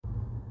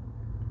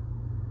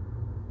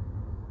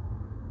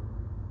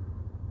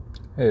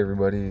Hey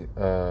everybody,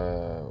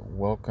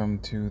 welcome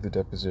to the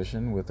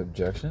deposition with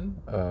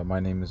Objection. My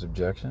name is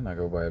Objection. I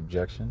go by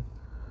Objection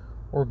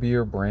or B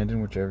or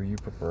Brandon, whichever you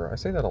prefer. I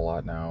say that a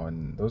lot now,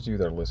 and those of you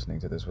that are listening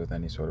to this with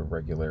any sort of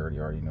regularity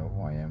already know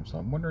who I am, so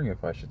I'm wondering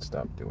if I should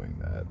stop doing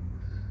that.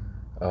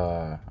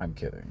 I'm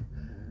kidding.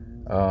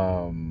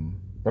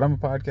 But I'm a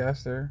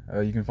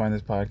podcaster. You can find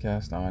this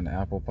podcast on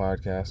Apple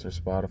Podcasts or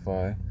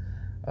Spotify.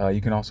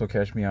 You can also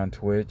catch me on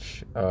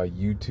Twitch,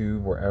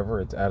 YouTube, wherever.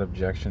 It's at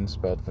Objection,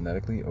 spelled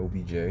phonetically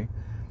OBJECKSHUN.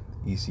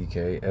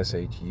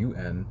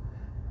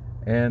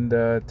 And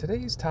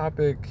today's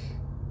topic,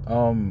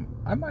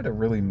 I might have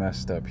really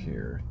messed up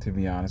here, to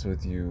be honest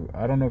with you.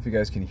 I don't know if you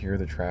guys can hear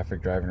the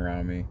traffic driving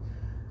around me,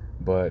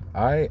 but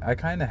I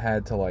kind of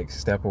had to like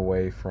step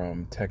away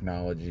from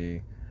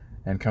technology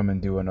and come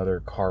and do another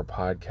car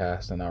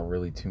podcast and not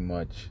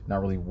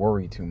really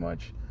worry too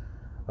much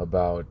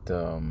about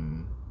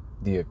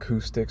the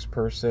acoustics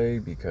per se,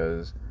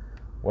 because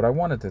what I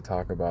wanted to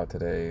talk about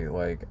today,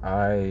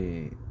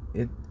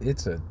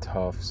 it's a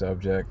tough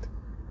subject.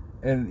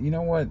 And you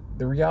know what?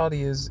 The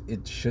reality is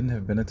it shouldn't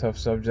have been a tough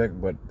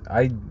subject, but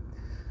I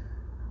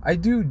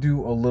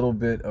do a little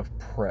bit of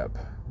prep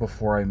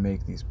before I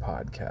make these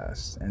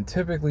podcasts. And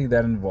typically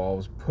that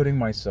involves putting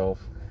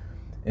myself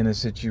in a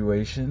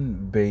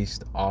situation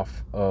based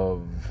off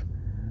of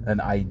an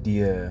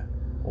idea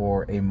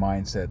or a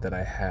mindset that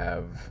I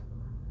have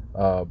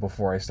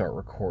before I start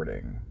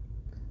recording.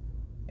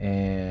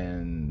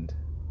 And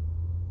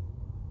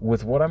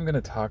with what I'm going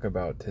to talk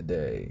about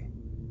today,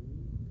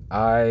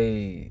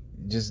 I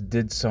just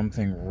did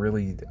something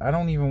really, I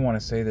don't even want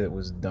to say that it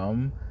was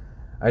dumb.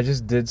 I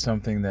just did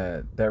something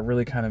that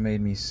really kind of made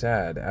me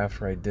sad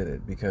after I did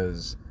it,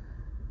 because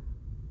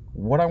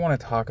what I want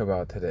to talk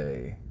about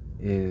today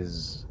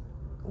is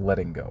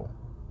letting go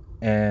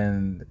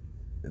and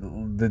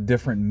the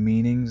different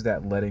meanings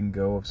that letting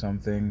go of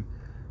something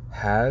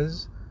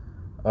has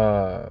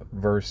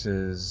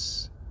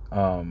versus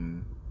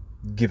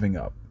giving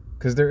up,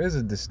 because there is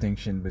a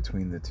distinction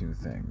between the two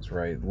things,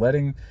 right?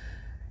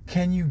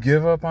 Can you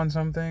give up on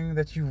something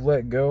that you've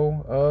let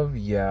go of?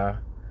 Yeah.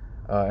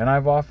 And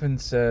I've often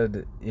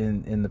said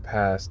in the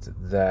past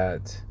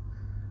that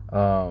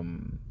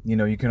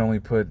you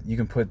can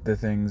put the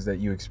things that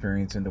you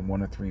experience into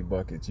one of three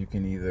buckets. You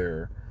can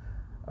either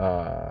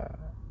uh,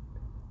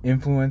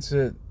 influence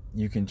it,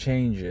 you can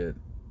change it,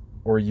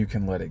 or you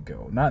can let it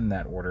go. Not in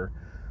that order.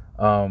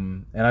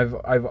 And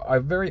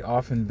I've very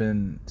often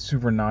been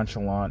super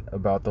nonchalant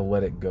about the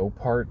let it go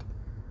part,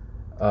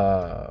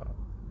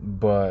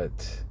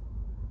 but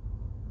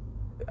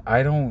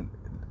I don't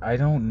I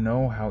don't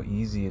know how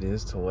easy it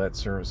is to let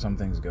some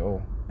things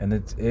go, and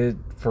it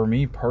for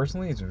me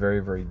personally it's very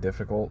very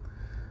difficult,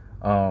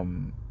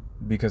 um,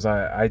 because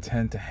I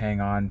tend to hang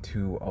on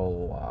to a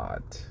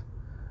lot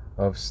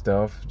of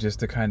stuff just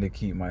to kind of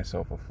keep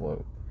myself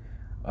afloat.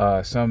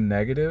 Some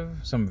negative,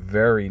 some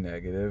very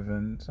negative,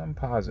 and some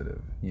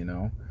positive, you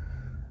know.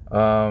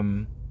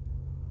 Um,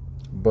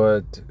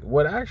 but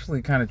what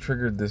actually kind of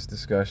triggered this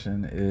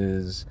discussion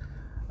is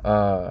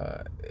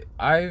uh,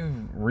 I've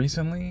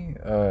recently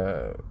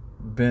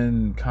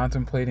been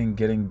contemplating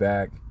getting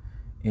back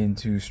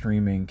into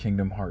streaming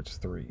Kingdom Hearts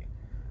 3.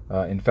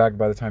 In fact,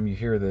 by the time you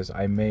hear this,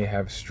 I may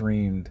have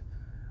streamed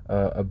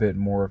a bit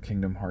more of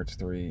Kingdom Hearts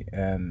 3,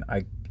 and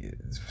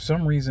for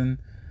some reason,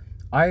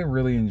 I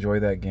really enjoy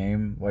that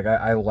game. Like,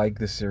 I like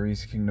the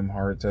series Kingdom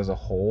Hearts as a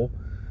whole.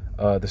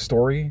 The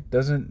story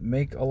doesn't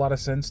make a lot of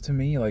sense to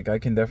me. Like, I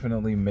can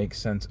definitely make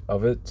sense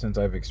of it since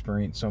I've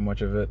experienced so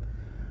much of it.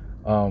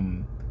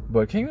 Um,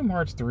 but Kingdom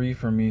Hearts 3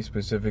 for me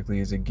specifically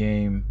is a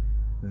game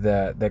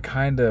that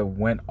kind of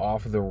went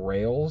off the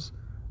rails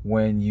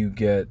when you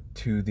get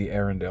to the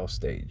Arendelle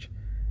stage.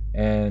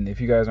 And if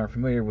you guys aren't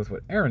familiar with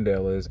what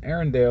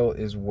Arendelle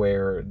is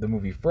where the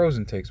movie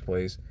Frozen takes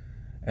place,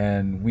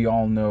 and we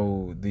all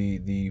know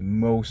the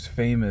most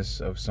famous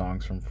of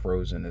songs from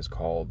Frozen is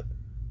called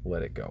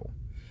 "Let It Go."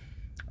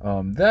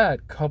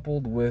 That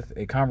coupled with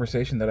a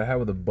conversation that I had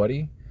with a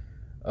buddy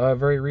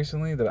very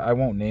recently that I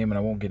won't name and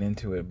I won't get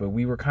into it, but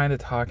we were kind of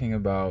talking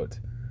about,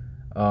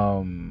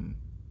 um,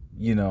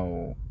 you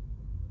know,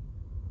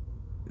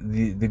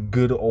 the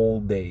good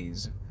old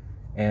days,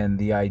 and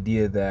the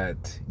idea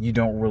that you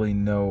don't really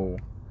know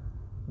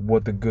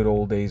what the good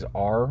old days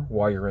are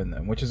while you're in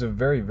them, which is a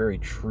very very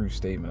true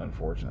statement,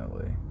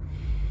 unfortunately.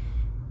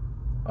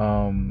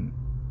 Um,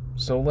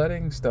 so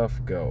letting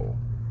stuff go,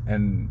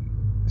 and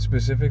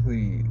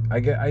specifically, I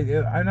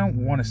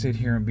don't want to sit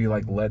here and be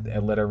like let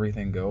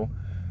everything go,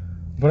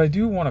 but I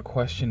do want to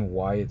question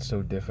why it's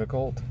so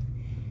difficult.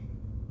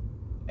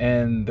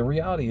 And the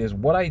reality is,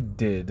 what I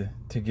did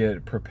to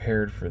get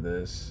prepared for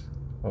this,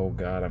 oh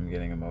God, I'm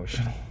getting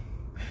emotional.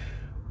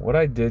 What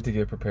I did to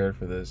get prepared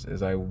for this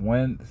is I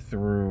went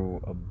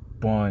through a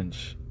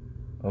bunch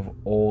of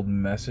old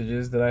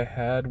messages that I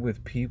had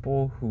with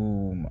people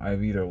whom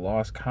I've either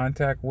lost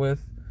contact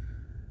with,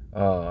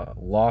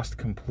 lost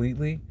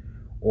completely,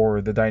 or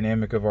the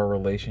dynamic of our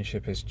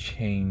relationship has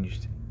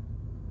changed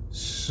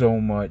so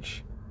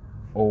much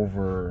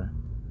over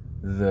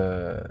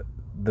the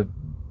the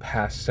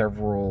past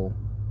several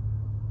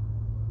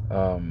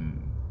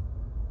um,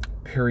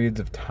 periods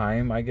of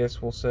time, I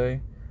guess we'll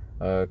say.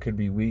 Could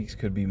be weeks,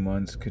 could be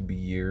months, could be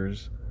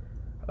years.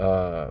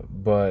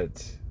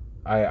 But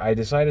I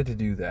decided to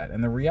do that.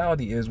 And the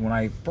reality is, when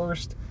I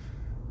first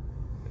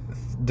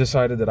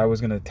decided that I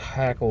was going to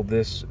tackle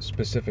this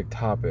specific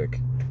topic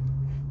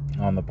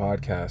on the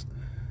podcast,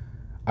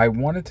 I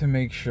wanted to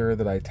make sure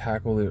that I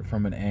tackled it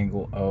from an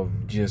angle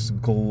of just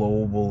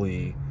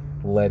globally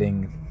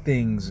letting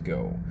things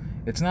go.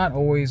 It's not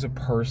always a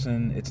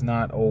person, it's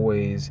not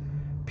always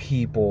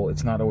people,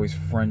 it's not always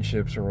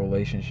friendships or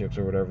relationships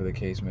or whatever the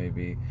case may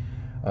be.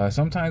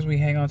 Sometimes we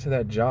hang on to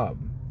that job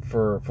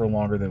for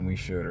longer than we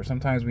should, or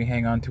sometimes we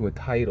hang on to a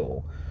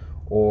title,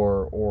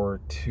 or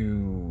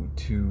to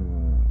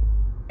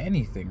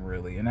anything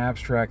really, an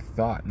abstract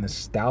thought,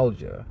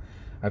 nostalgia.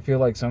 I feel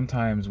like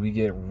sometimes we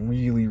get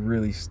really,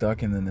 really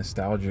stuck in the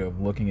nostalgia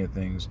of looking at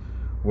things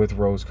with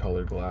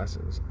rose-colored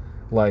glasses.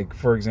 Like,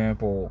 for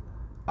example,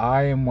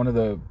 I am one of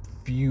the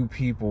few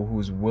people who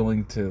is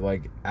willing to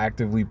like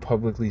actively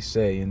publicly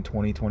say in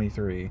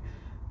 2023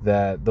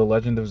 that The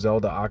Legend of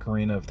Zelda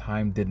Ocarina of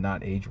Time did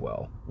not age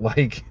well.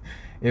 Like,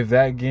 if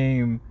that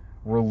game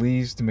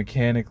released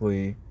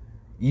mechanically,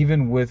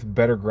 even with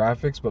better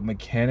graphics, but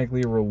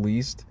mechanically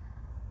released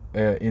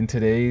in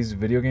today's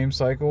video game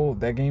cycle,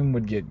 that game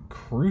would get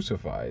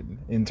crucified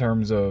in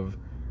terms of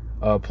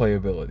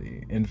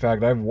playability. In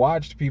fact, I've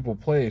watched people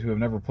play it who have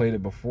never played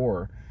it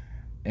before,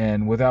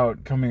 and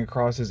without coming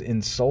across as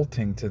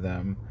insulting to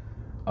them,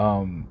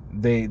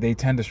 they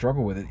tend to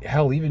struggle with it.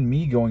 Hell, even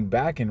me going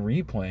back and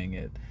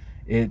replaying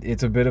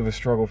it's a bit of a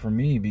struggle for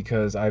me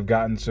because I've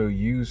gotten so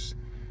used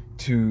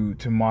to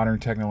modern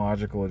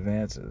technological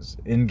advances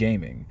in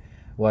gaming.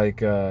 Like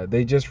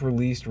they just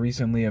released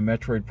recently a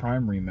Metroid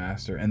Prime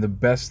remaster, and the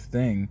best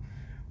thing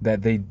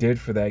that they did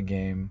for that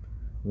game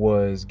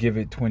was give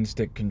it twin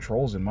stick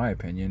controls, in my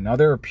opinion. Now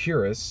there are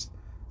purists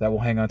that will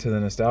hang on to the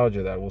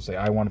nostalgia that will say,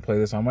 I want to play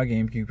this on my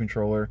GameCube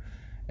controller,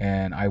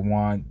 and I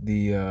want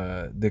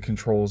the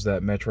controls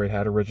that Metroid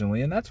had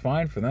originally, and that's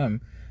fine for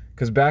them,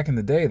 because back in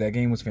the day that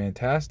game was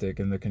fantastic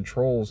and the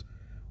controls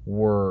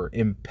were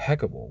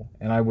impeccable,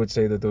 and I would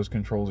say that those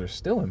controls are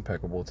still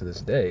impeccable to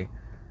this day.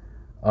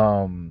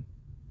 Um,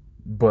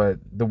 but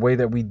the way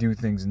that we do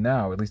things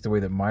now, at least the way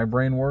that my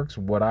brain works,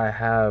 what I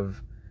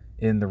have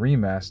in the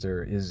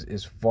remaster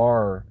is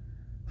far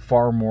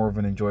more of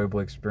an enjoyable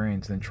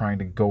experience than trying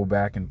to go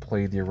back and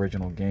play the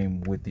original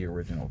game with the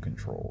original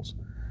controls.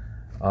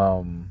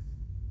 Um,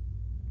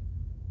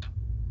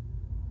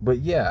 but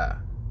yeah,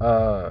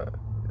 uh,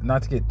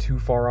 not to get too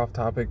far off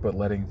topic, but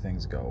letting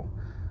things go.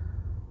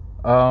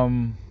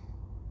 Um,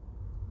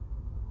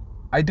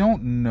 I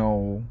don't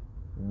know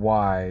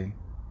why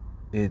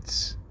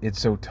it's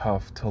so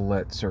tough to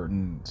let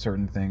certain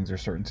things or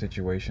certain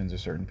situations or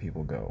certain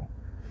people go.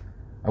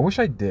 I wish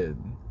I did.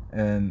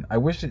 And I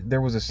wish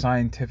there was a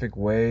scientific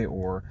way,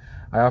 or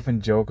I often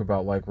joke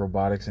about like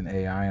robotics and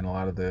AI in a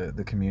lot of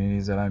the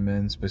communities that I'm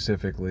in,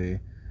 specifically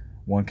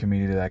one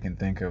community that I can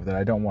think of that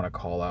I don't want to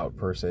call out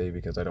per se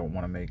because I don't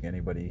want to make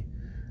anybody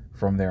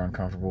from there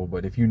uncomfortable.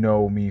 But if you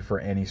know me for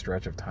any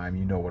stretch of time,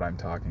 you know what I'm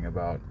talking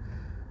about.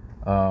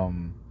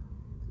 Um,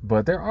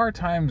 but there are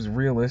times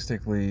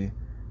realistically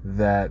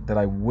that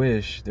I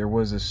wish there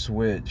was a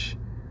switch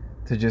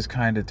to just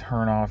kind of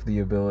turn off the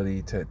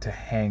ability to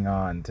hang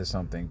on to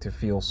something, to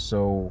feel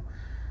so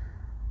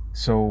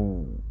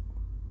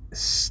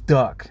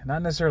stuck,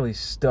 not necessarily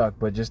stuck,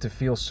 but just to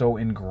feel so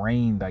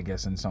ingrained, I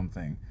guess, in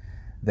something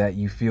that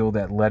you feel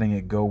that letting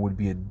it go would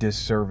be a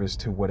disservice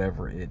to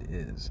whatever it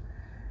is.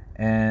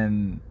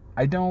 And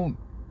I don't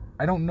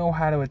know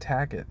how to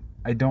attack it.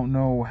 I don't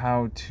know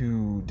how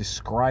to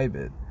describe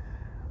it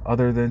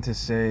other than to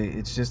say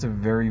it's just a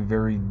very,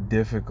 very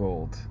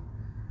difficult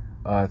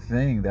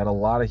thing that a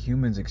lot of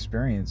humans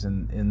experience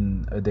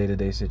in a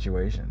day-to-day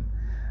situation.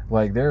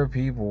 Like, there are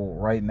people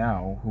right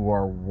now who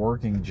are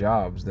working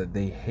jobs that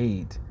they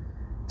hate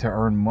to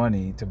earn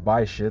money to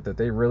buy shit that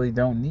they really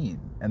don't need,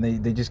 and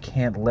they just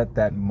can't let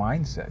that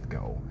mindset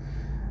go.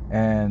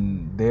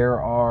 And there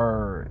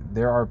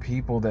are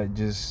people that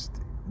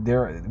just,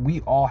 there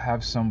we all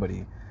have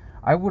somebody.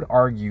 I would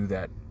argue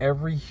that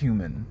every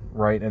human,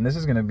 right, and this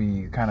is going to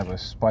be kind of a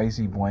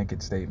spicy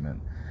blanket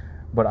statement,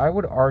 but I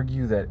would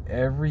argue that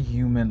every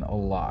human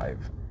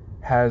alive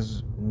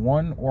has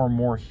one or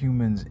more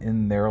humans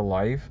in their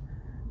life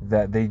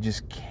that they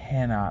just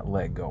cannot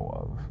let go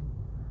of,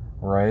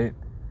 right?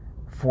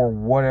 For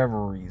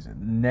whatever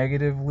reason,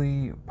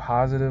 negatively,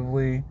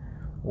 positively,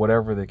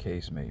 whatever the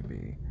case may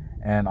be.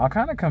 And I'll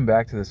kind of come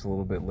back to this a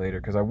little bit later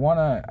because I want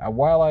to,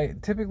 while I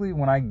typically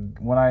when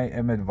I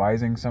am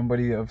advising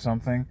somebody of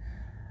something,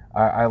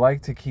 I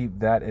like to keep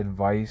that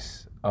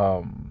advice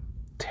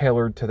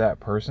tailored to that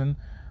person.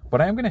 But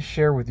I am going to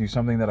share with you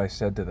something that I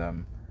said to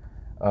them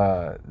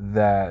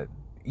that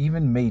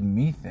even made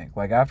me think.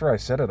 Like, after I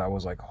said it, I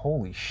was like,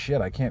 holy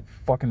shit, I can't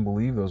fucking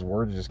believe those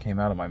words just came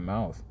out of my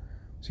mouth.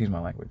 Excuse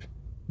my language.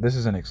 This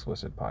is an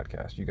explicit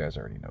podcast. You guys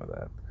already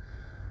know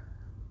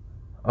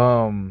that.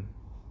 Um,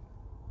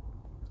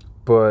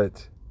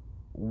 But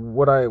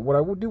what I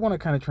do want to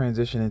kind of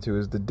transition into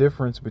is the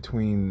difference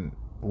between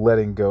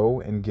letting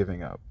go and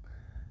giving up.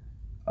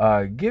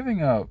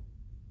 Giving up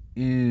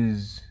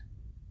is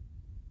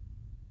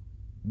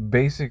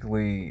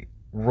basically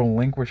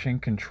relinquishing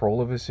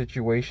control of a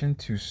situation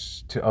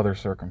to other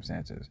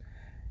circumstances.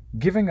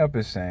 Giving up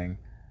is saying,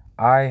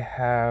 I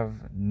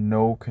have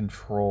no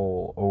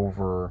control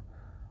over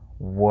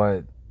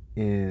what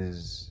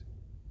is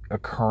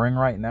occurring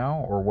right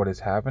now or what is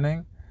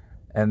happening,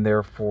 and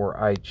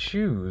therefore I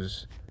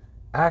choose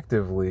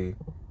actively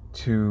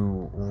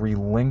to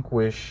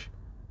relinquish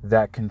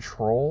that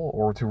control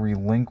or to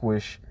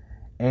relinquish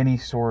any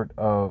sort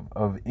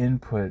of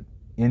input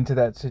into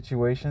that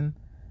situation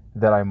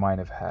that I might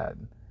have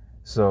had.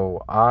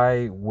 So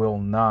I will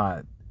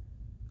not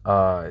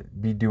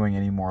be doing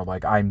any more.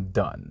 Like, I'm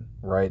done,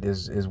 right?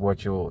 Is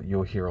what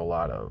you'll hear a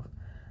lot of.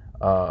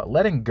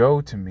 Letting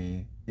go to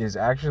me is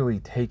actually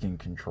taking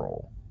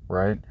control,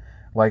 right?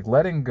 Like,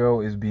 letting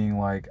go is being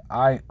like,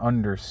 I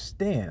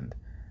understand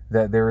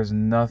that there is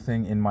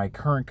nothing in my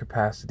current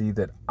capacity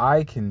that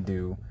I can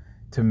do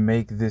to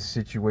make this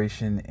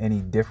situation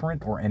any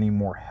different or any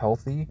more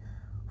healthy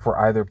for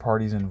either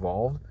parties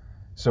involved.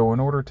 So in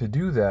order to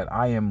do that,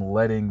 I am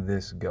letting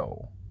this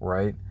go,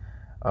 right?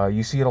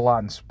 You see it a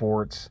lot in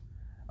sports.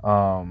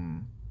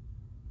 Um,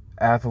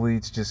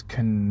 Athletes just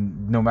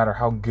can, no matter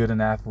how good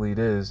an athlete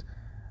is,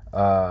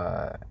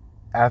 uh,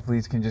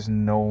 athletes can just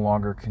no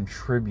longer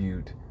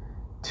contribute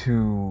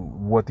to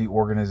what the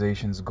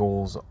organization's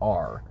goals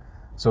are.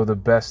 So the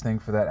best thing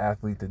for that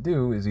athlete to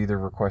do is either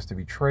request to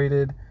be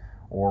traded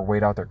or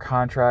wait out their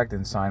contract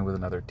and sign with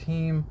another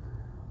team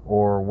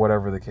or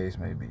whatever the case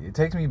may be. It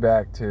takes me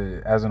back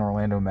to, as an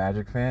Orlando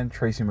Magic fan,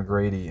 Tracy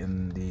McGrady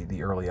in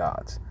the early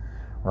odds,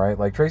 right?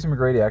 Like, Tracy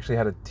McGrady actually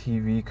had a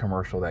TV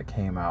commercial that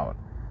came out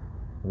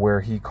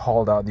where he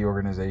called out the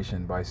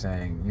organization by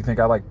saying, "You think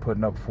I like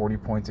putting up 40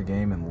 points a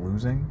game and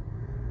losing?"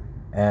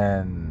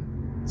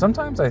 And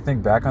sometimes I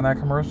think back on that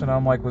commercial and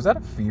I'm like, was that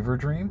a fever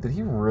dream? Did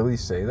he really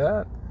say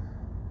that?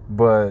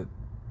 But,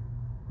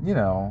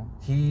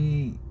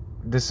 he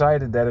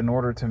decided that in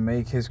order to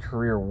make his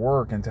career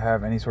work and to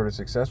have any sort of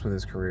success with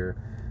his career,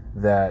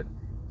 that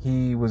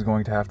he was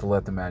going to have to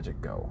let the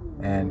Magic go.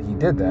 And he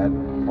did that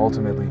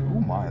ultimately. Oh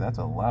my, that's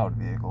a loud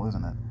vehicle,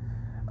 isn't it?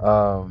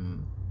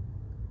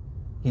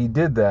 He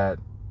did that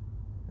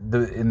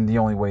in the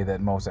only way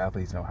that most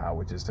athletes know how,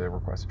 which is to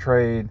request a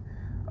trade,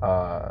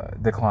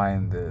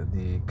 decline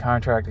the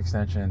contract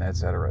extension, et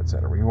cetera, et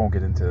cetera. We won't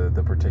get into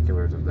the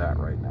particulars of that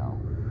right now.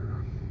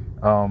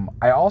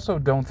 I also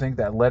don't think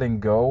that letting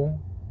go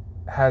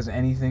has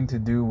anything to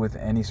do with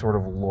any sort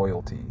of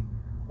loyalty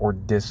or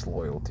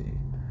disloyalty,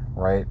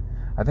 right?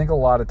 I think a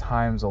lot of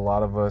times a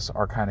lot of us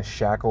are kind of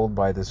shackled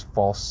by this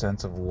false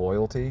sense of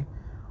loyalty,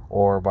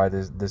 or by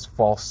this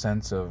false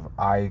sense of,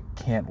 I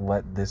can't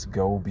let this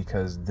go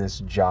because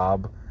this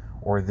job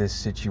or this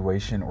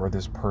situation or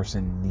this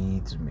person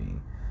needs me.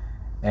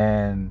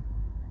 And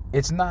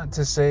it's not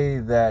to say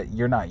that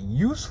you're not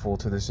useful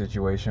to the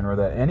situation or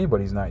that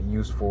anybody's not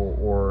useful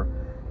or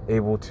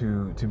able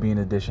to be an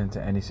addition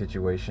to any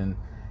situation.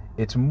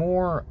 It's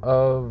more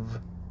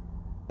of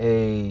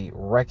a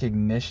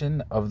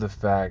recognition of the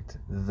fact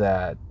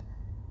that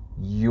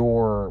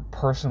your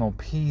personal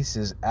peace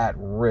is at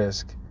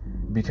risk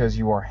because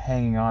you are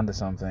hanging on to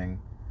something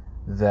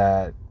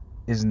that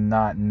is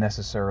not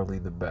necessarily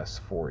the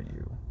best for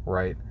you,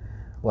 right?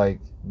 Like,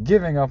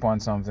 giving up on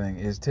something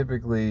is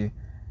typically,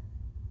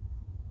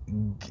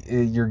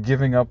 you're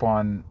giving up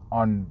on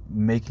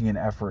making an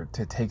effort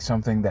to take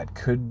something that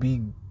could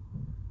be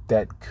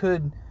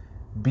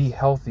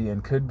healthy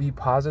and could be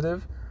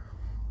positive,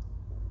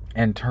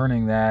 and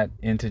turning that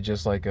into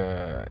just like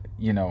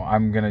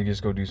I'm gonna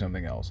just go do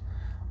something else.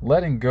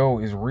 Letting go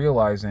is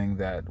realizing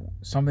that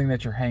something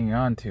that you're hanging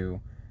on to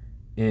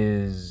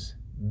is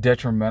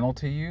detrimental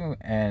to you,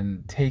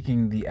 and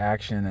taking the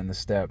action and the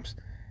steps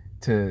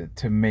to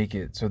make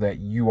it so that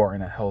you are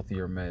in a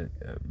healthier med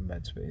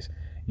space.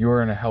 You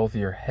are in a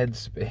healthier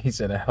headspace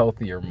and a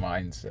healthier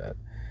mindset.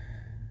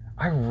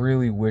 I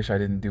really wish I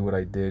didn't do what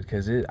I did,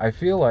 because I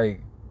feel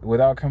like,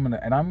 without coming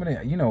to, and I'm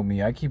gonna,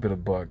 me, I keep it a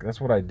buck. That's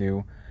what I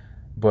do.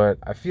 But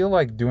I feel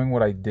like doing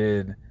what I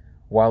did,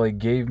 while it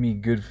gave me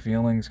good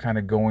feelings kind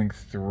of going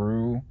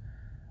through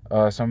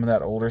some of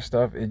that older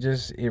stuff,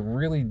 it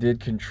really did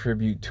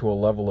contribute to a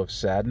level of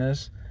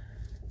sadness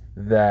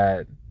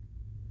that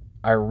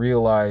I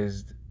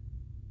realized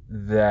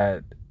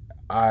that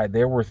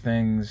there were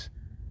things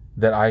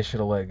that I should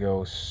have let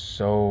go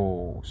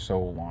so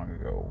long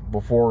ago,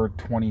 before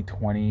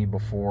 2020,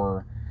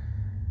 before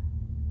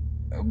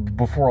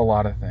a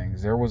lot of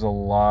things. There was a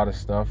lot of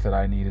stuff that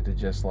I needed to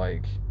just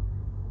like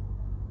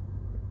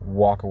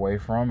walk away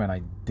from, and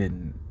I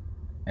didn't.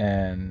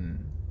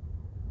 And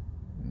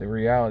the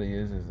reality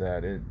is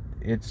that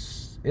it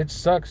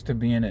sucks to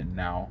be in it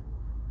now.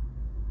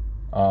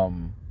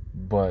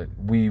 But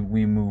we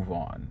move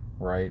on,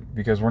 right?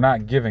 Because we're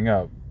not giving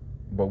up,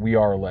 but we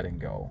are letting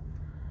go.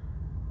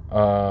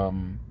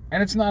 And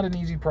it's not an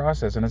easy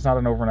process, and it's not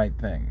an overnight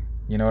thing.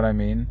 You know what I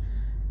mean?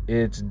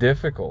 it's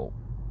difficult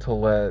to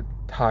let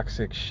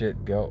toxic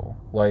shit go.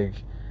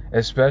 Like,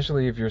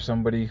 especially if you're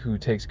somebody who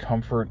takes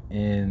comfort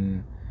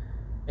in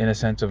a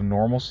sense of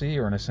normalcy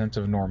or in a sense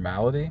of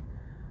normality.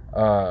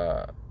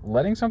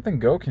 Letting something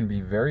go can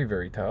be very,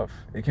 very tough.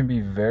 It can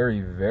be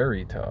very,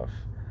 very tough.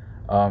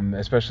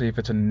 Especially if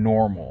it's a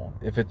normal,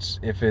 if it's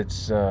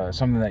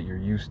something that you're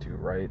used to,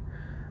 right?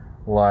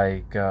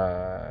 Like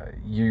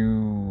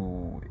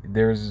you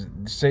there's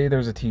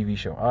a TV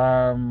show.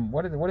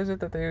 What is it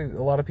that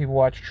a lot of people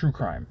watch? True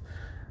crime.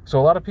 So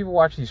a lot of people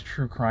watch these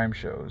true crime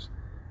shows,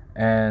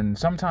 and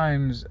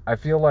sometimes I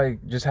feel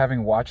like just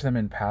having watched them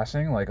in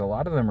passing, like a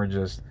lot of them are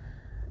just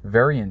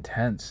very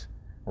intense,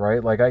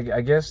 right? Like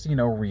I guess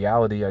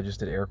reality. I just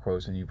did air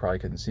quotes, and you probably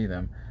couldn't see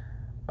them.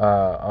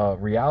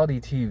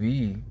 Reality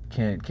TV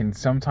can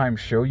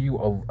sometimes show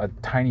you a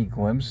tiny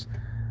glimpse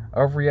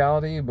of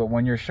reality, but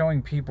when you're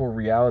showing people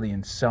reality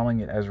and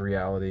selling it as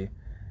reality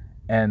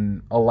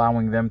and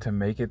allowing them to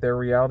make it their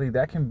reality,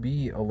 that can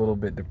be a little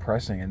bit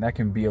depressing and that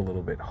can be a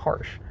little bit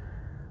harsh.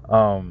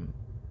 Um,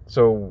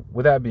 so,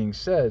 with that being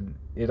said,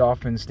 it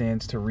often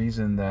stands to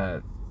reason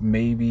that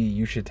maybe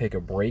you should take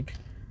a break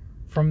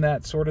from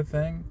that sort of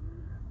thing.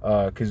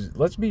 Because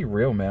let's be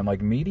real, man.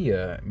 Like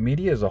media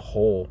as a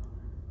whole,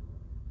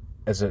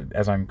 as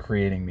I'm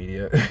creating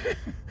media,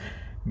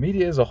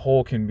 media as a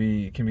whole can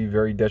be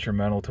very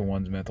detrimental to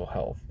one's mental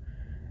health.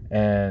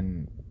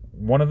 And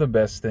one of the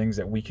best things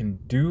that we can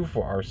do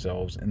for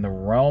ourselves in the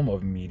realm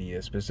of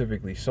media,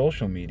 specifically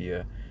social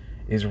media,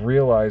 is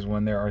realize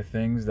when there are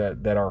things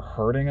that are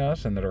hurting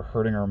us and that are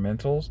hurting our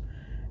mentals,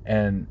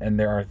 and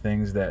there are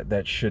things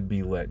that should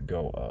be let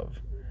go of.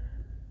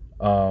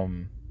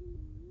 Um,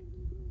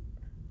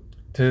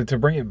 to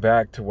bring it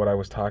back to what I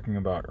was talking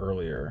about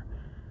earlier,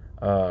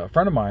 a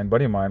friend of mine,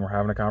 buddy of mine, were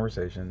having a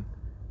conversation,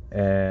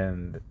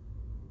 and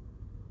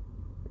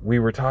we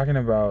were talking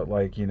about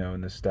like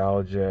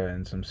nostalgia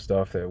and some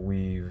stuff that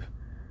we've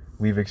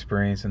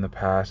experienced in the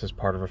past as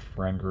part of a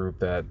friend group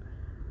that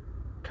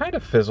kind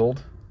of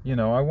fizzled. I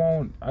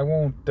won't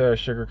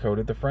sugarcoat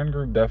it. The friend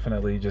group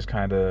definitely just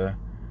kind of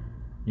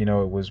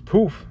it was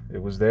poof.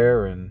 It was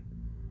there and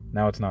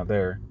now it's not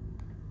there.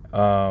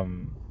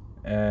 Um,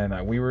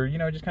 and we were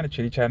just kind of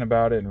chitty chatting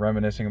about it and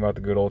reminiscing about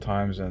the good old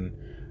times and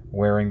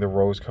wearing the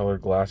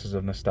rose-colored glasses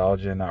of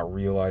nostalgia and not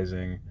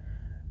realizing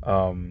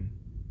um,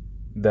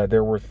 that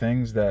there were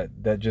things that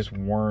just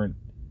weren't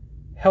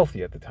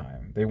healthy at the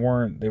time. They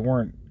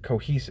weren't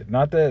cohesive.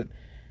 Not that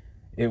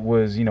it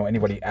was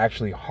anybody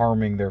actually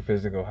harming their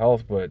physical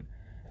health, but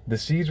the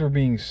seeds were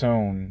being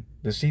sown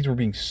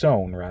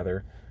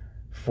rather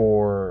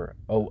for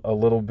a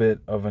little bit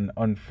of an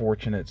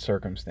unfortunate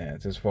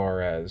circumstance as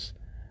far as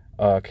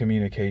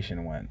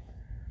communication went.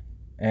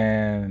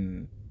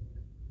 And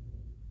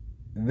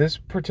this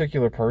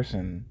particular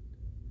person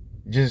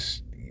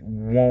just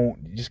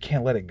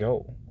can't let it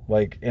go.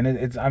 Like, and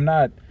it's I'm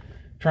not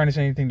trying to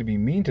say anything to be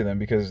mean to them,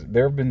 because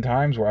there have been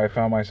times where I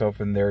found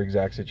myself in their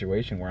exact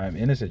situation, where I'm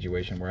in a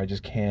situation where I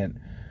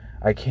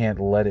can't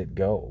let it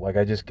go. Like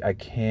I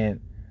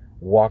can't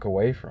walk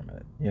away from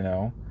it.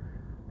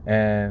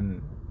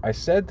 And I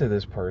said to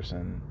this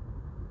person,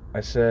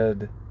 I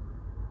said,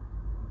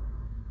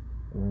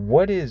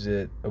 what is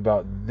it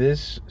about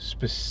this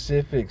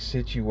specific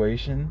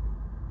situation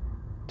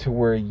to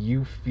where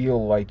you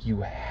feel like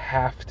you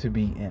have to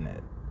be in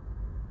it?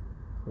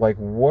 Like,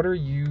 what are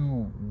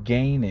you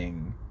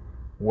gaining,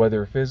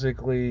 whether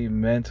physically,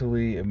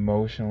 mentally,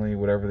 emotionally,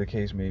 whatever the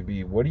case may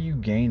be? What are you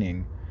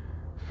gaining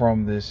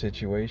from this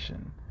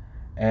situation?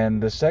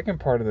 And the second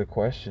part of the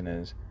question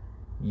is,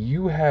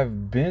 you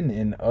have been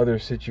in other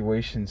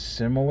situations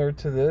similar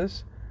to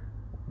this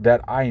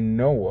that I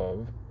know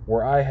of,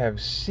 where I have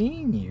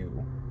seen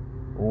you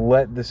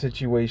let the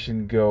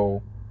situation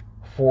go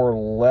for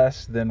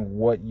less than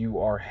what you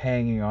are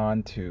hanging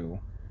on to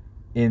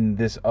in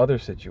this other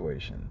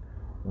situation.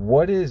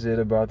 What is it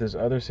about this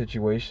other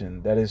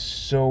situation that is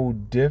so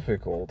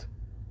difficult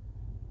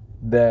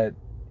that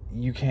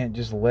you can't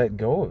just let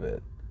go of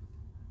it?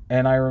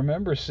 And I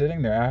remember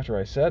sitting there after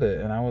I said it,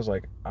 and I was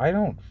like, I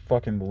don't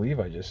fucking believe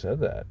I just said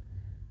that.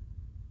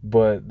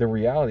 But the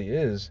reality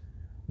is,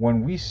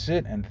 when we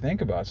sit and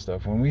think about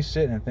stuff, when we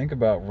sit and think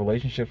about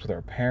relationships with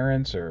our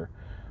parents, or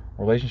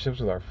relationships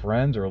with our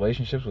friends, or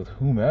relationships with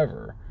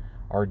whomever,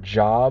 our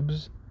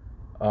jobs,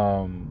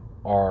 our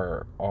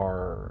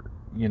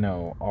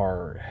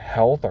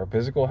health, our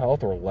physical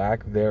health or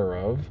lack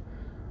thereof,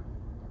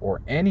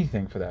 or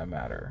anything for that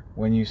matter,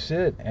 when you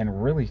sit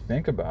and really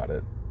think about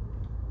it,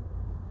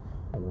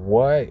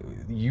 what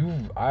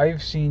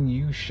I've seen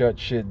you shut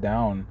shit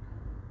down,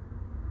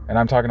 and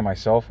I'm talking to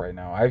myself right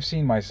now. I've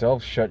seen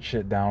myself shut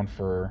shit down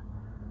for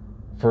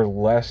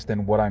less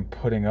than what I'm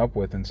putting up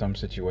with in some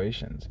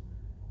situations.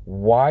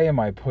 Why am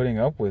I putting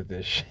up with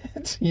this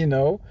shit?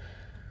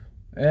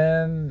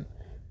 And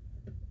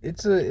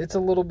it's a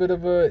little bit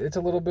of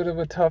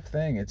a tough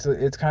thing.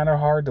 It's kind of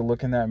hard to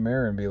look in that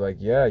mirror and be like,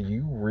 yeah,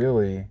 you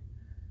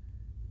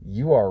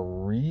are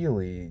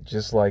really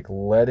just like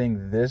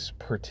letting this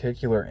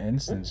particular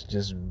instance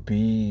just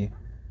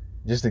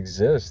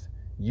exist.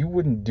 you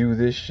wouldn't do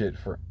this shit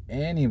for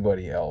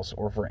anybody else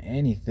or for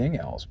anything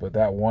else but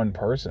that one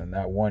person,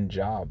 that one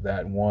job,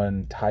 that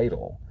one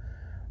title,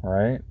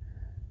 right?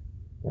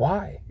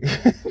 Why?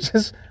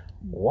 Just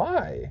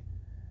why?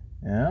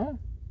 You know?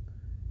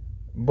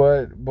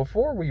 But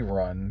before we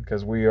run,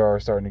 because we are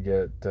starting to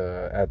get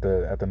at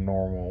the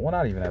normal, well,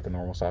 not even at the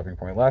normal stopping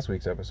point. Last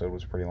week's episode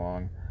was pretty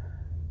long.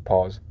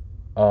 Pause.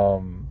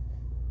 Um,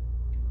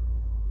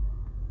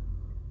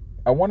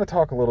 I want to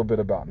talk a little bit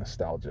about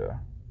nostalgia,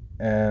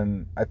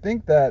 and I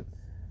think that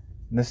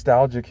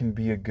nostalgia can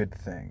be a good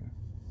thing,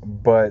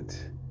 but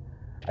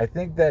I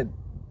think that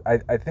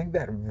I think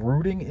that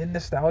rooting in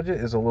nostalgia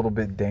is a little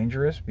bit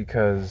dangerous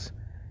because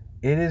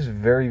it is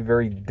very,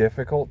 very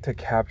difficult to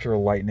capture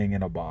lightning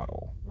in a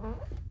bottle.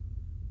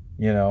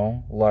 You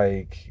know,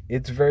 like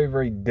it's very,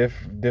 very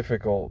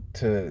difficult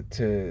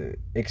to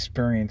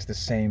experience the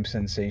same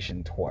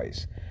sensation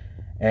twice.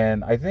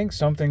 And I think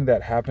something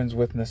that happens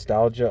with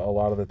nostalgia a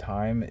lot of the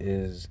time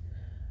is,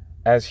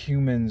 as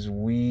humans,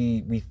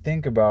 we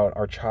think about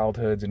our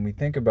childhoods and we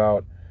think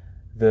about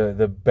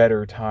the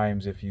better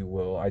times, if you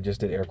will. I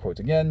just did air quotes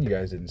again. You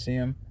guys didn't see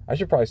them. I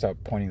should probably stop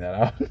pointing that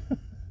out.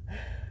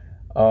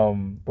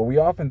 But we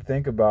often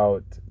think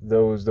about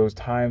those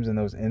times and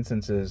those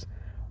instances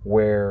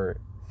where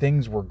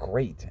things were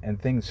great and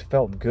things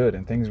felt good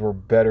and things were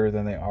better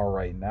than they are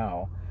right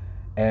now,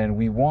 and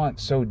we want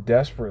so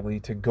desperately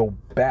to go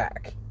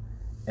back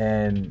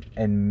and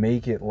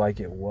make it like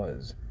it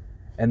was.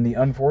 And the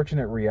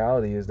unfortunate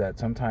reality is that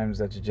sometimes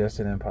that's just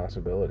an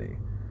impossibility.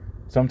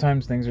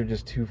 Sometimes things are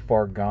just too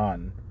far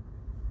gone,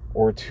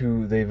 or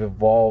they've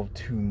evolved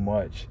too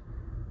much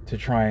to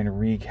try and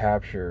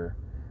recapture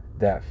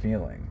that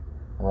feeling,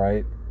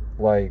 right?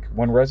 Like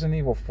when Resident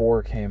Evil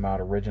 4 came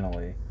out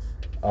originally,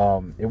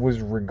 it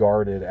was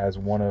regarded as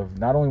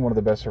not only one of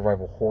the best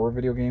survival horror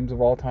video games of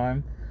all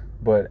time,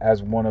 but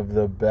as one of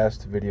the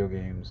best video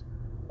games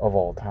of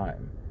all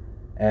time.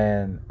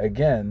 And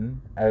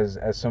again, as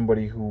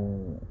somebody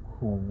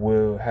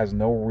has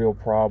no real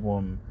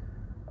problem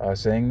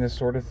saying this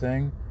sort of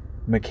thing,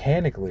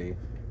 mechanically,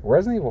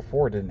 Resident Evil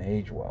 4 didn't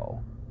age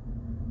well.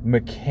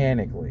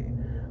 Mechanically,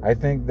 I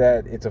think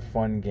that it's a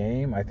fun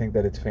game. I think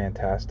that it's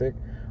fantastic,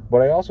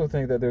 but I also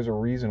think that there's a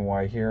reason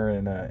why here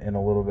in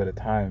a little bit of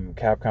time,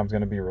 Capcom's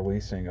going to be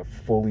releasing a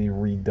fully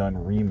redone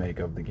remake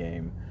of the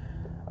game,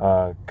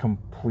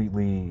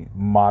 completely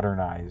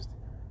modernized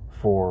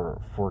for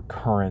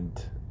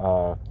current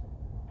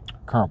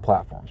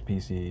platforms,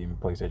 PC,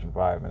 PlayStation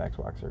 5, and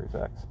Xbox Series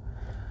X.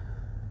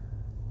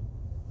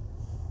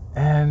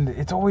 And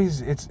it's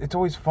always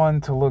fun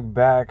to look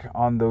back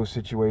on those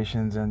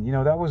situations, and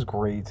that was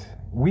great.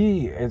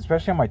 We,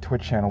 especially on my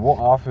Twitch channel,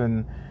 we'll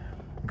often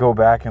go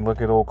back and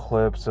look at old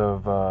clips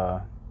of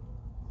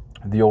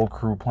the old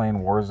crew playing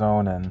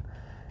Warzone, and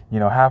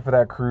half of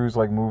that crew's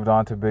like moved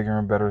on to bigger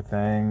and better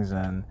things,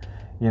 and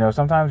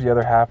sometimes the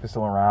other half is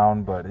still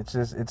around, but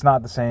it's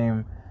not the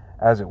same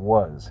as it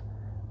was.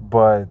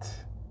 But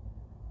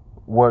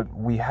what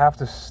we have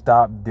to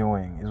stop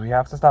doing is we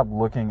have to stop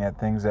looking at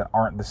things that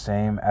aren't the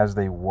same as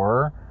they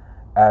were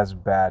as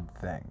bad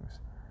things,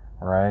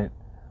 right?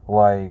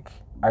 Like,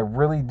 I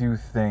really do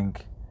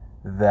think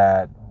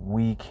that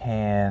we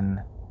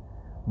can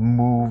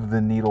move the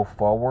needle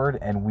forward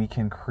and we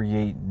can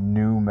create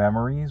new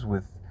memories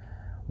with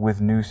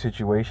new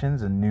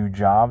situations and new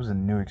jobs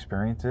and new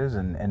experiences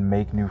and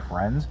make new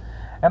friends.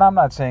 And I'm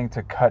not saying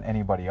to cut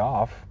anybody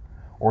off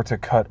or to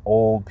cut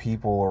old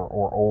people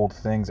or old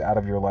things out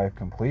of your life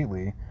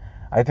completely.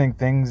 I think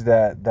things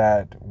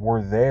that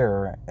were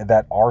there,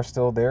 that are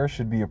still there,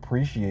 should be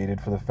appreciated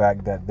for the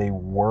fact that they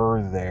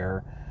were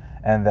there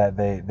and that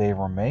they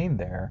remain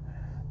there.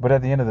 But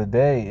at the end of the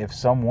day, if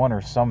someone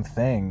or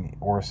something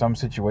or some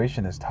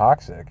situation is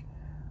toxic,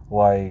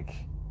 like,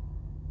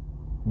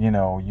 you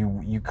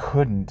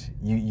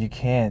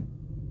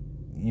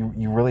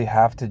really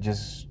have to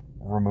just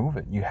remove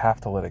it. You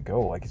have to let it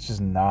go. Like, it's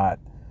just not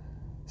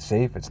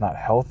safe. It's not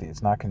healthy.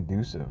 It's not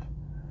conducive,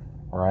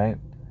 right?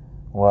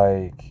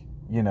 Like,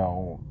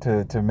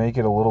 to make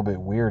it a little bit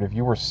weird, if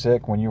you were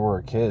sick when you were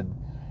a kid,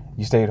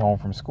 you stayed home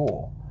from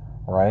school,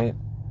 right?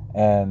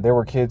 And there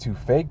were kids who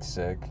faked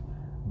sick,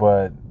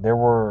 but there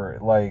were,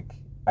 like,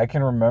 I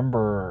can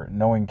remember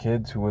knowing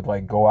kids who would,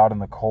 like, go out in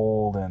the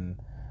cold and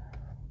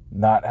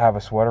not have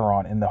a sweater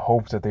on in the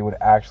hopes that they would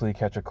actually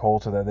catch a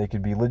cold so that they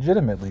could be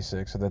legitimately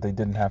sick so that they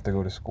didn't have to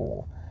go to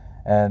school.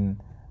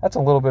 And that's a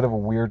little bit of a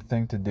weird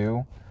thing to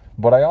do,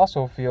 but I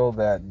also feel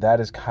that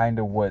is kind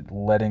of what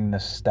letting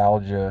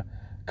nostalgia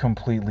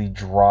completely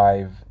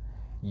drive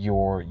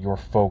your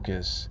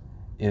focus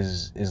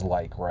is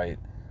like, right?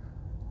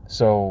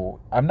 So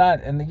I'm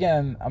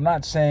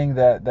not saying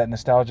that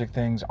nostalgic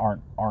things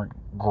aren't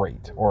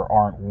great or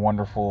aren't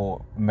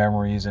wonderful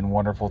memories and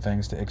wonderful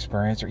things to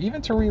experience or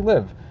even to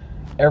relive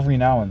every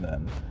now and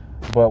then.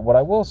 But what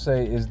I will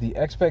say is the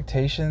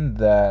expectation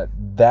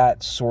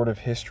that sort of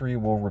history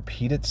will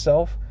repeat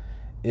itself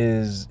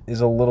is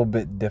a little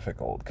bit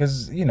difficult,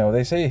 because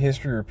they say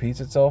history repeats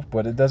itself,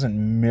 but it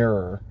doesn't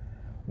mirror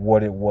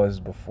what it was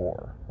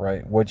before,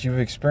 right? What you've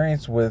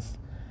experienced with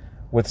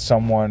with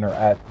someone, or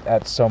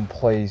at some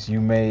place,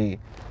 you may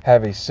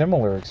have a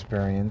similar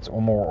experience,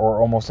 or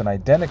almost an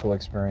identical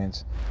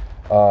experience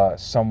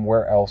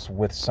somewhere else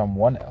with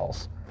someone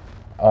else.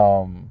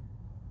 Um,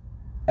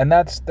 and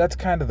that's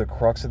kind of the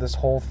crux of this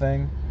whole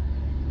thing.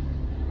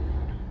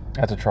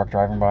 That's a truck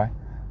driving by.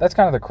 That's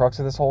kind of the crux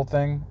of this whole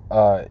thing.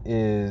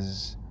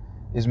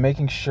 Is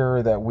making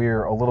sure that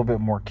we're a little bit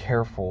more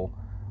careful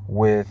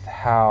with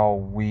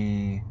how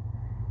we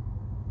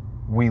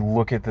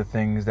look at the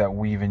things that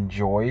we've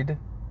enjoyed,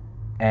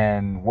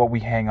 and what we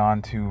hang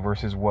on to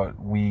versus what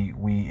we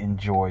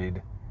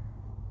enjoyed,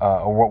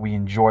 or what we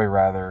enjoy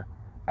rather,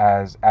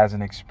 as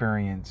an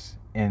experience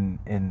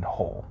in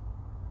whole.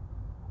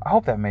 I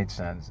hope that made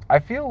sense. I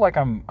feel like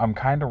I'm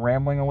kind of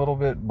rambling a little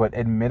bit, but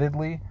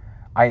admittedly,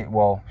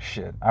 well,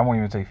 shit, I won't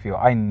even say feel.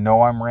 I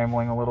know I'm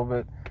rambling a little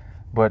bit,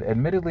 but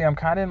admittedly, I'm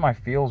kind of in my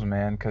feels,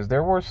 man, because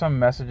there were some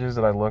messages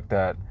that I looked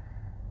at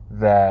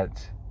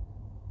that,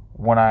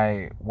 when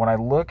I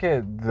look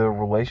at the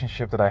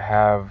relationship that I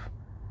have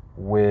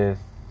with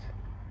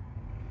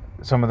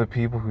some of the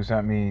people who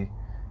sent me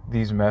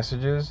these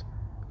messages,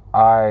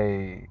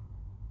 I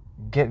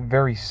get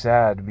very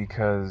sad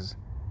because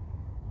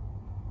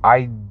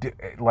I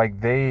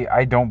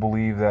don't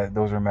believe that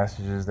those are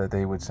messages that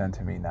they would send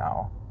to me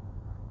now,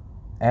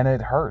 and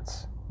it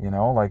hurts.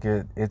 Like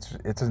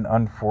it's an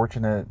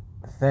unfortunate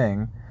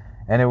thing,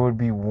 and it would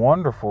be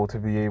wonderful to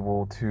be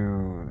able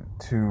to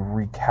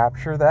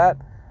recapture that,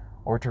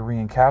 or to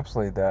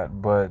re-encapsulate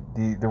that. But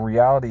the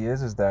reality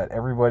is that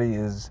everybody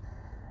is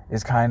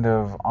kind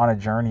of on a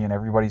journey, and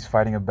everybody's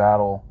fighting a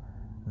battle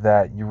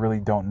that you really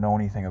don't know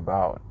anything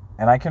about.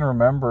 And I can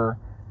remember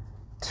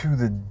to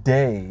the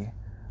day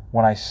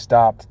when I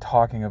stopped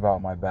talking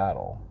about my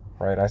battle,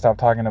 right? I stopped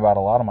talking about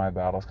a lot of my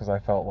battles because I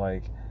felt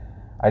like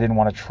I didn't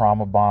want to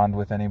trauma bond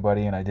with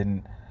anybody, and I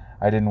didn't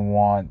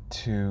want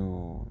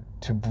to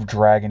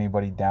drag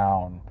anybody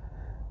down.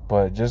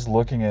 But just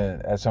looking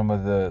at some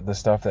of the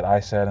stuff that I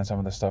said, and some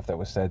of the stuff that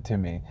was said to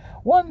me,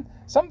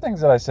 some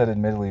things that I said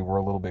admittedly were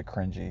a little bit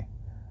cringy.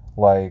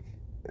 Like,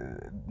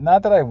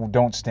 not that I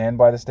don't stand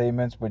by the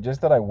statements, but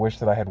just that I wish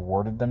that I had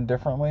worded them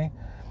differently.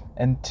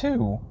 And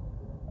two,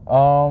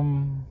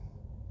 um,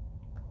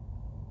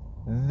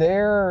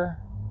 there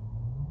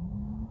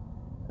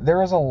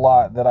there is a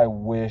lot that I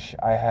wish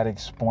I had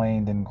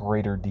explained in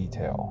greater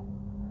detail.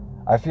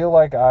 I feel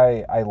like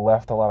I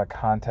left a lot of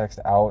context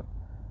out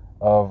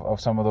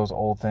of some of those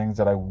old things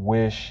that I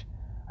wish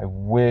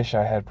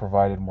I had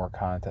provided more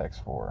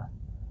context for.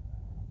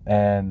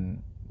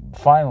 And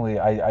finally,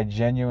 I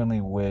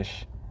genuinely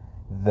wish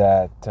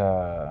that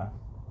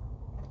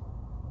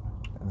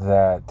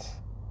that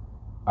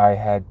I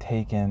had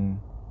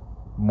taken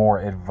more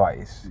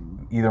advice,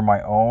 either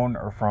my own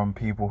or from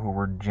people who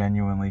were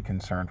genuinely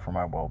concerned for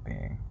my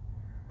well-being.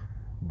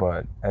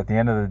 But at the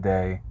end of the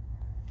day,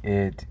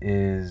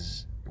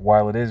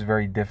 while it is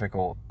very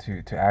difficult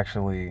to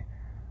actually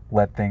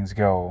let things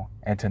go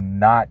and to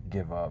not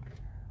give up,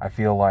 I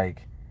feel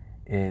like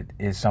it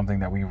is something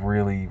that we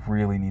really,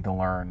 really need to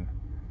learn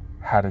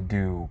how to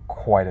do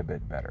quite a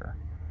bit better.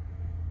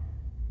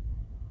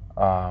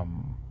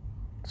 Um,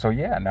 so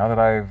yeah, now that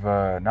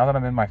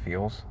I'm in my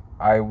feels,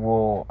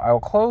 I'll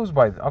close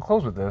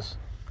with this,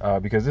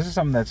 because this is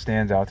something that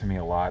stands out to me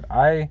a lot.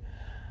 I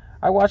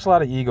watch a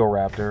lot of Ego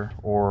Raptor,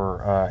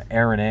 or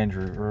Aaron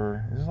Andrew,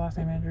 or is his last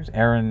name Andrews?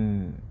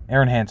 Aaron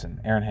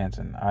Hansen. Aaron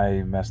Hansen.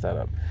 I messed that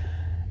up.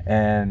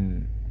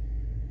 And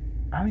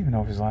I don't even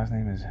know if his last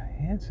name is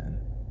Hansen.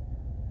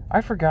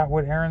 I forgot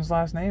what Aaron's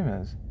last name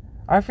is.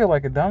 I feel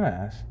like a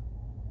dumbass.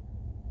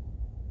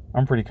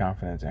 I'm pretty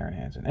confident it's Aaron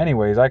Hansen.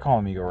 Anyways, I call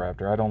him Ego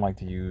Raptor. I don't like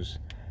to use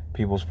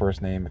people's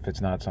first name if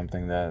it's not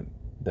something that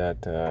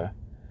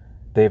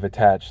they've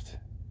attached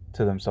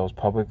to themselves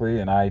publicly,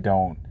 and I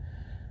don't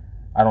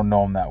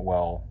know him that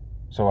well,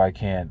 so I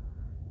can't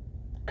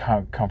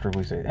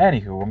comfortably say it.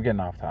 Anywho, I'm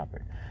getting off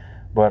topic.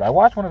 But I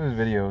watched one of his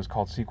videos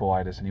called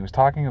Sequelitis, and he was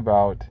talking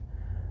about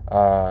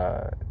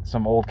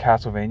some old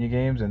Castlevania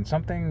games, and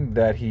something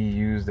that he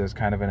used as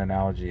kind of an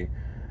analogy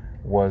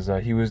was,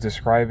 he was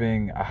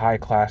describing a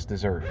high-class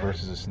dessert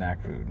versus a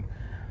snack food.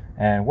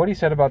 And what he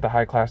said about the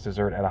high-class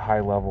dessert at a high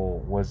level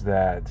was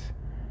that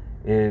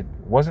it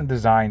wasn't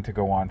designed to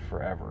go on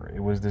forever.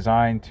 It was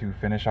designed to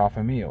finish off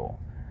a meal.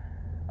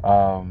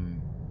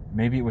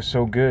 Maybe it was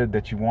so good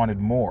that you wanted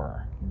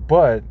more,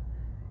 but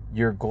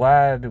you're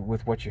glad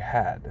with what you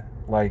had.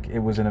 Like, it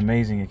was an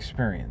amazing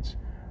experience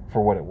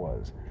for what it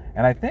was.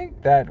 And I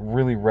think that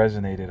really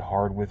resonated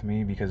hard with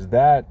me, because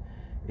that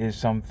is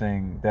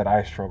something that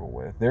I struggle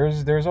with.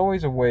 There's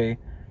always a way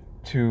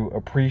to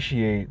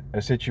appreciate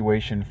a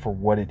situation for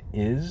what it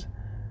is,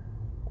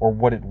 or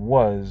what it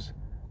was,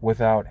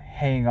 without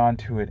hanging on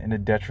to it in a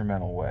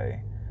detrimental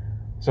way.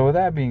 So with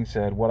that being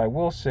said, what I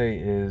will say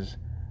is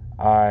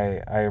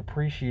I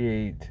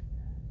appreciate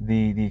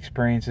the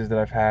experiences that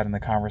I've had and the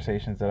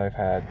conversations that I've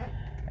had.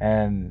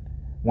 And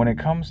when it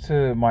comes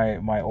to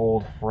my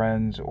old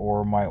friends,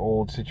 or my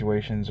old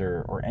situations,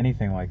 or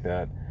anything like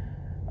that,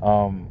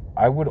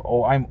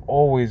 I'm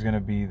always gonna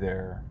be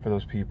there for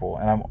those people,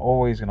 and I'm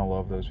always gonna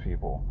love those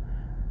people.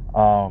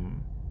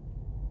 Um,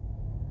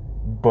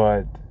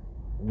 but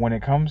when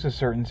it comes to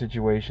certain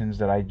situations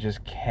that I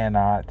just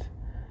cannot,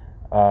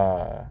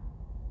 uh,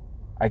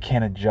 I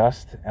can't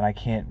adjust and I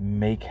can't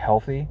make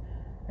healthy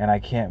and I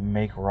can't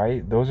make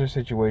right, those are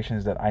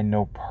situations that I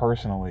know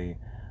personally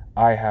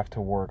I have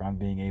to work on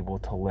being able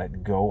to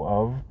let go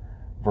of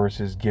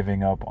versus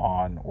giving up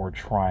on or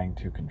trying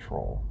to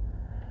control.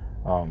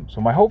 So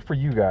my hope for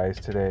you guys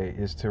today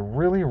is to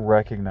really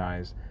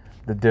recognize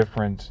the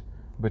difference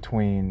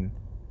between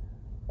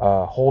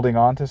holding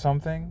on to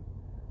something,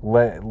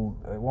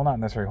 not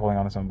necessarily holding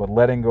on to something, but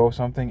letting go of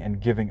something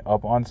and giving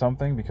up on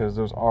something, because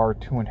those are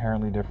two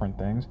inherently different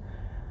things.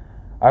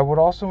 I would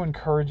also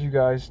encourage you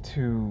guys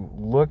to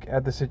look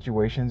at the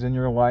situations in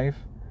your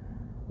life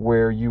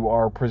where you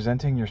are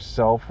presenting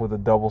yourself with a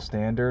double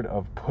standard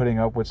of putting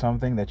up with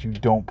something that you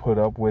don't put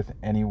up with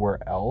anywhere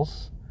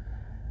else.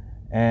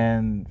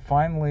 And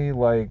finally,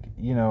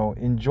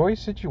 enjoy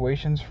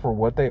situations for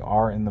what they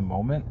are in the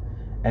moment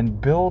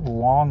and build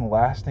long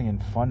lasting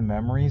and fun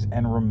memories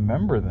and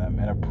remember them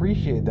and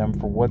appreciate them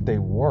for what they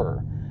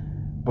were.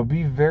 But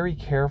be very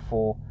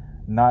careful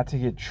not to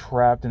get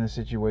trapped in a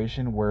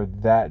situation where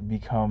that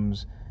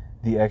becomes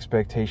the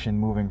expectation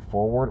moving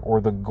forward,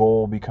 or the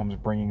goal becomes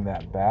bringing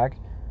that back,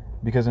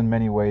 because in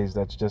many ways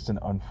that's just an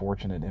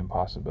unfortunate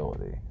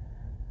impossibility.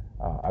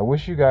 I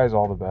wish you guys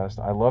all the best.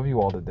 I love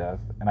you all to death.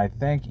 And I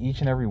thank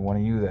each and every one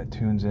of you that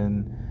tunes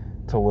in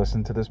to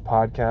listen to this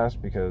podcast,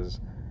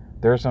 because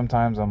there are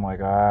sometimes I'm like,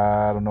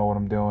 I don't know what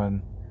I'm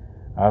doing.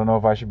 I don't know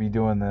if I should be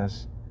doing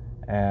this.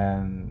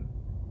 And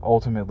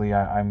ultimately,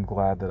 I'm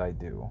glad that I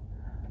do.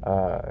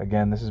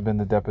 Again, this has been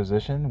The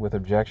Deposition with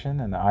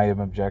Objection, and I am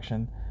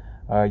Objection.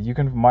 You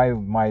can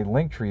my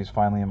link tree is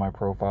finally in my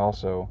profile,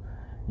 so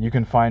you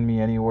can find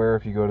me anywhere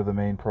if you go to the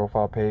main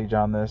profile page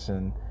on this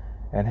and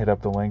hit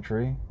up the link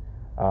tree.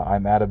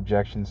 I'm at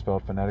Objection,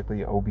 spelled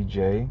phonetically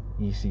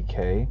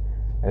OBJECKSHUN.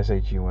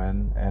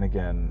 And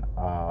again,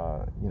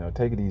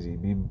 take it easy.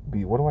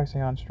 Be what do I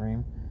say on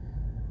stream?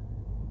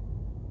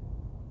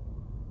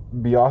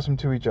 Be awesome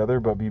to each other,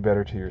 but be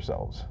better to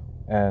yourselves.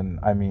 And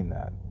I mean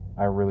that.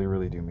 I really,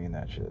 really do mean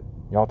that shit.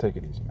 Y'all take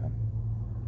it easy, man.